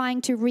hour,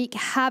 trying to wreak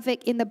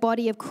havoc in the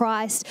body of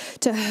Christ,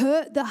 to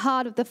hurt the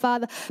heart of the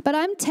Father. But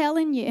I'm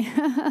telling you,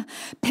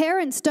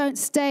 parents don't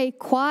stay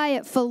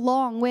quiet for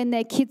long when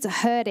their kids are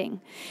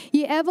hurting.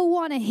 You ever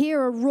want to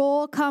hear a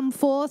roar come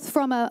forth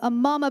from a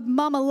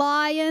mama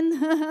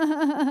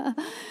lion?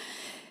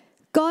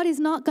 God is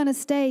not going to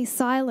stay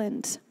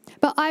silent.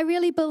 But I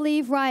really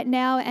believe right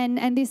now,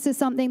 and this is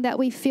something that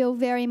we feel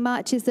very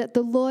much, is that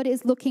the Lord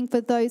is looking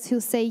for those who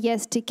say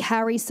yes to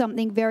carry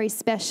something very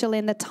special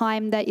in the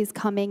time that is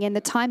coming, in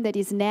the time that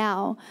is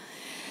now.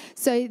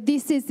 So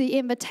this is the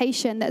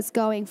invitation that's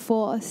going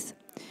forth.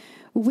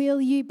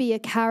 Will you be a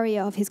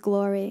carrier of his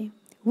glory?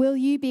 Will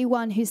you be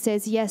one who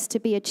says yes to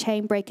be a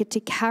chain breaker, to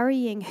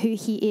carrying who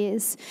he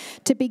is,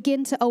 to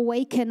begin to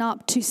awaken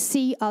up, to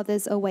see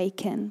others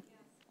awaken?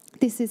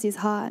 This is his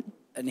heart.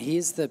 And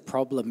here's the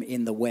problem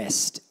in the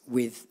West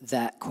with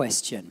that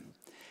question.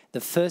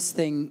 The first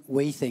thing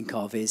we think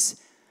of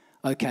is,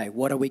 okay,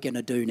 what are we going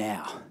to do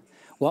now?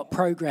 What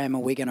program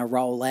are we going to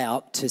roll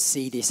out to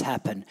see this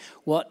happen?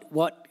 What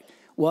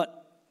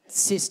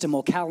system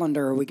or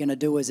calendar are we going to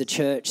do as a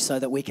church so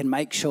that we can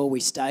make sure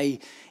we stay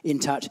in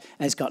touch?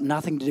 And it's got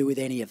nothing to do with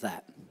any of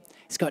that.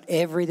 It's got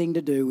everything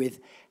to do with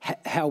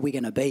how we're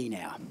going to be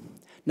now.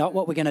 Not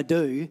what we're going to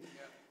do,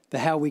 but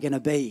how we're going to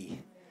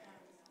be.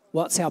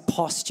 What's our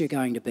posture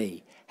going to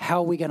be? How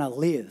are we going to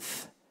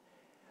live?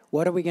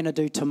 What are we going to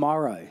do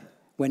tomorrow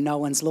when no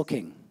one's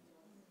looking?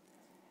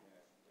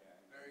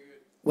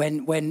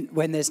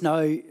 When there's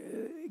no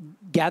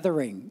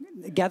gathering.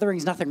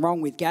 Gathering's nothing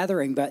wrong with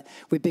gathering, but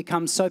we've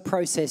become so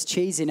processed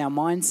cheese in our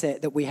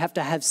mindset that we have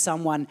to have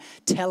someone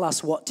tell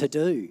us what to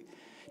do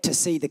to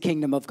see the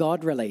kingdom of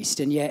God released.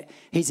 And yet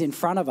he's in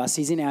front of us,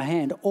 he's in our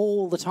hand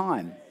all the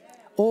time.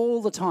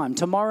 All the time.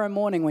 Tomorrow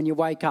morning when you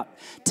wake up,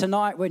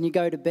 tonight when you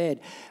go to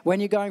bed, when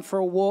you're going for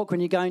a walk, when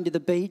you're going to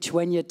the beach,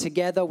 when you're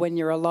together, when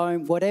you're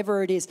alone,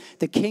 whatever it is,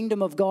 the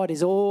kingdom of God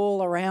is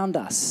all around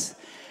us.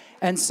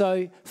 And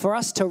so for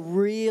us to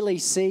really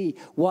see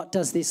what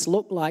does this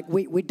look like,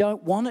 we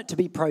don't want it to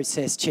be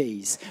processed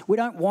cheese. We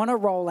don't want to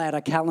roll out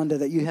a calendar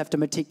that you have to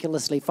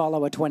meticulously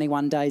follow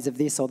 21 days of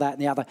this or that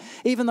and the other,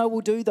 even though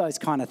we'll do those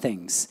kind of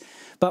things.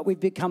 But we've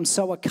become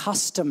so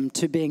accustomed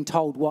to being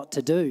told what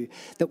to do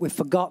that we've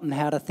forgotten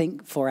how to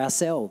think for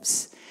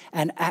ourselves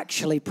and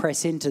actually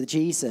press into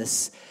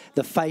Jesus,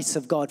 the face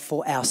of God,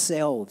 for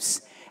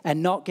ourselves,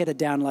 and not get a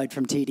download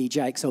from T.D.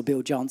 Jakes or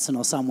Bill Johnson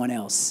or someone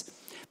else,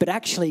 but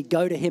actually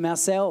go to him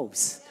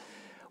ourselves.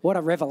 What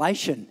a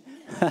revelation.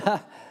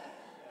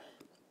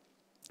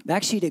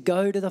 Actually to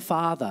go to the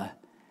Father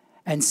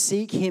and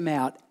seek him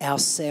out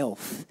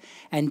ourselves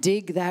and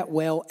dig that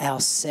well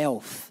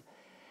ourselves.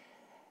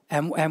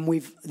 And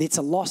it's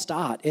a lost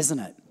art, isn't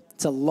it?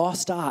 It's a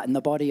lost art in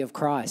the body of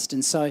Christ.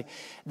 And so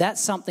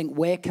that's something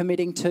we're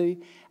committing to,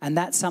 and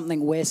that's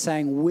something we're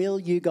saying, will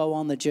you go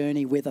on the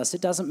journey with us?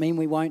 It doesn't mean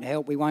we won't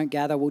help, we won't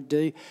gather, we'll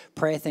do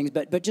prayer things,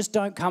 but just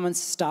don't come and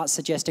start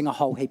suggesting a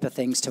whole heap of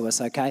things to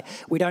us, okay?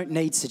 We don't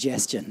need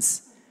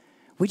suggestions.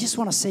 We just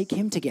want to seek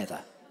him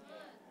together.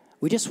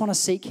 We just want to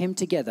seek him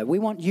together. We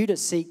want you to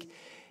seek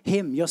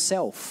him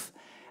yourself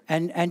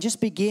and just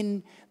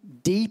begin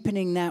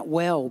deepening that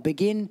well.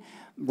 Begin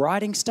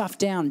writing stuff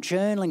down,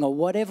 journaling or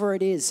whatever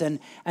it is, and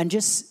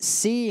just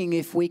seeing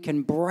if we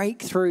can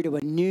break through to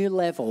a new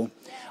level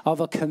of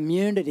a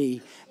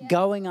community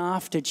going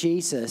after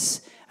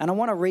Jesus. And I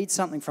want to read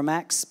something from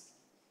Acts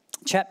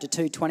chapter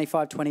 2,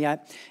 25, 28.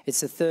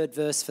 It's the third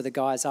verse for the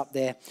guys up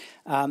there.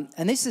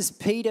 And this is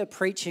Peter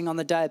preaching on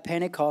the day of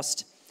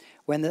Pentecost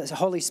when the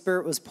Holy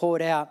Spirit was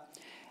poured out.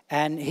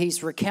 And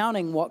he's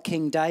recounting what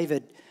King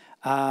David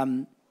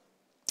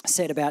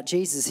said about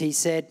Jesus. He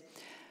said,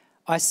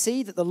 I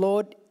see that the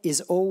Lord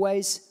is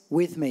always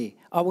with me.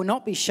 I will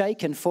not be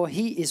shaken, for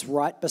he is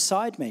right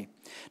beside me.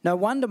 No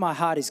wonder my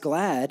heart is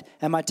glad,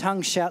 and my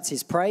tongue shouts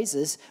his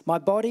praises. My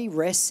body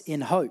rests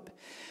in hope.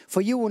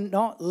 For you will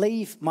not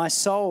leave my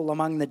soul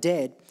among the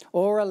dead,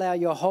 or allow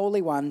your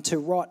Holy One to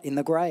rot in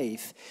the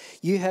grave.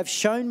 You have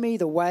shown me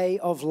the way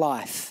of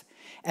life,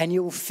 and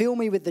you will fill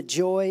me with the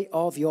joy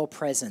of your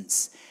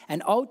presence.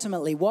 And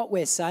ultimately, what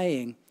we're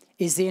saying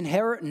is the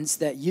inheritance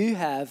that you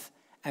have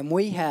and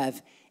we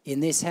have in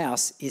this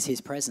house is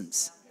his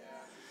presence.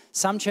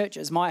 Some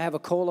churches might have a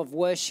call of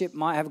worship,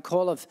 might have a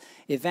call of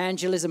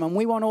evangelism, and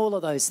we want all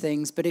of those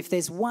things. But if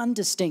there's one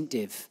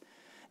distinctive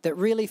that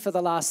really for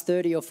the last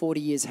 30 or 40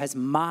 years has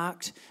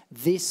marked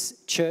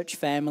this church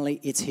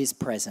family, it's his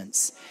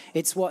presence.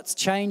 It's what's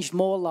changed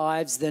more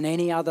lives than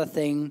any other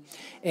thing,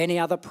 any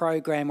other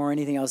program or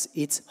anything else.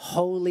 It's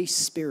Holy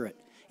Spirit.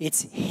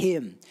 It's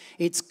him.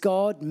 It's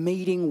God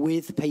meeting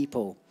with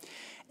people.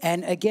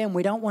 And again,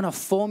 we don't want a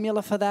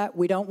formula for that.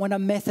 We don't want a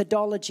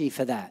methodology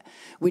for that.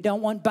 We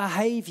don't want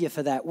behavior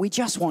for that. We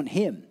just want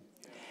him.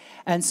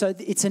 And so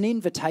it's an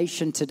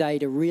invitation today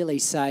to really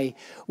say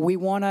we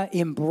want to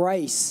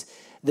embrace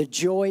the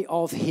joy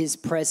of his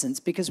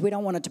presence, because we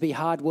don't want it to be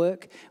hard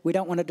work. We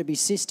don't want it to be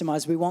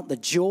systemized. We want the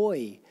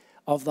joy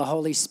of the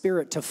Holy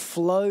Spirit to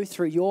flow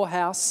through your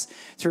house,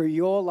 through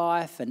your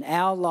life and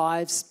our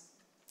lives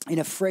in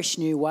a fresh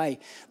new way.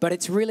 But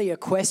it's really a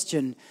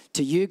question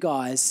to you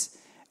guys,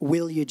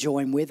 will you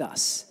join with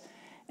us?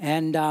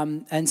 And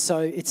so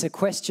it's a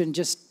question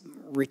just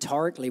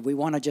rhetorically. We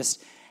want to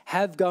just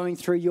have going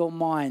through your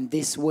mind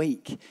this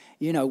week,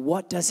 you know,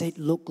 what does it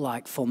look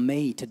like for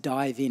me to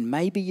dive in?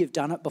 Maybe you've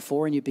done it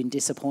before and you've been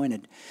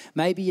disappointed.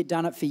 Maybe you've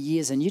done it for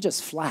years and you're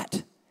just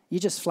flat. You're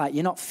just flat.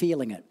 You're not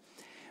feeling it.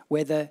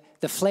 Where the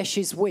flesh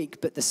is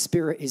weak, but the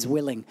spirit is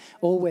willing.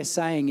 All we're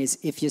saying is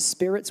if your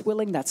spirit's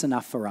willing, that's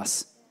enough for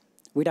us.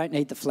 We don't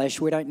need the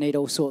flesh. We don't need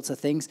all sorts of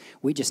things.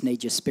 We just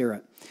need your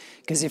spirit.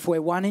 Because if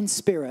we're one in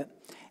spirit,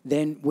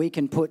 then we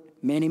can put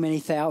many, many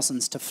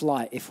thousands to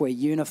flight if we're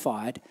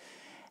unified.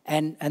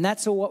 And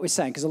that's all what we're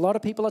saying. Because a lot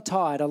of people are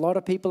tired. A lot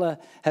of people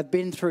have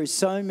been through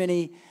so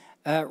many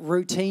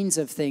routines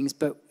of things.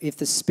 But if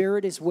the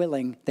spirit is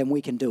willing, then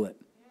we can do it.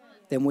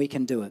 Then we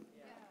can do it.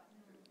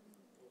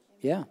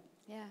 Yeah.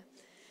 Yeah.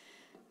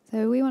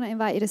 So we want to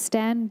invite you to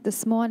stand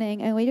this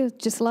morning, and we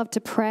just love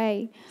to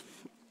pray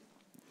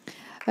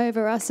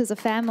over us as a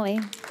family.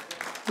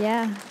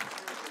 Yeah.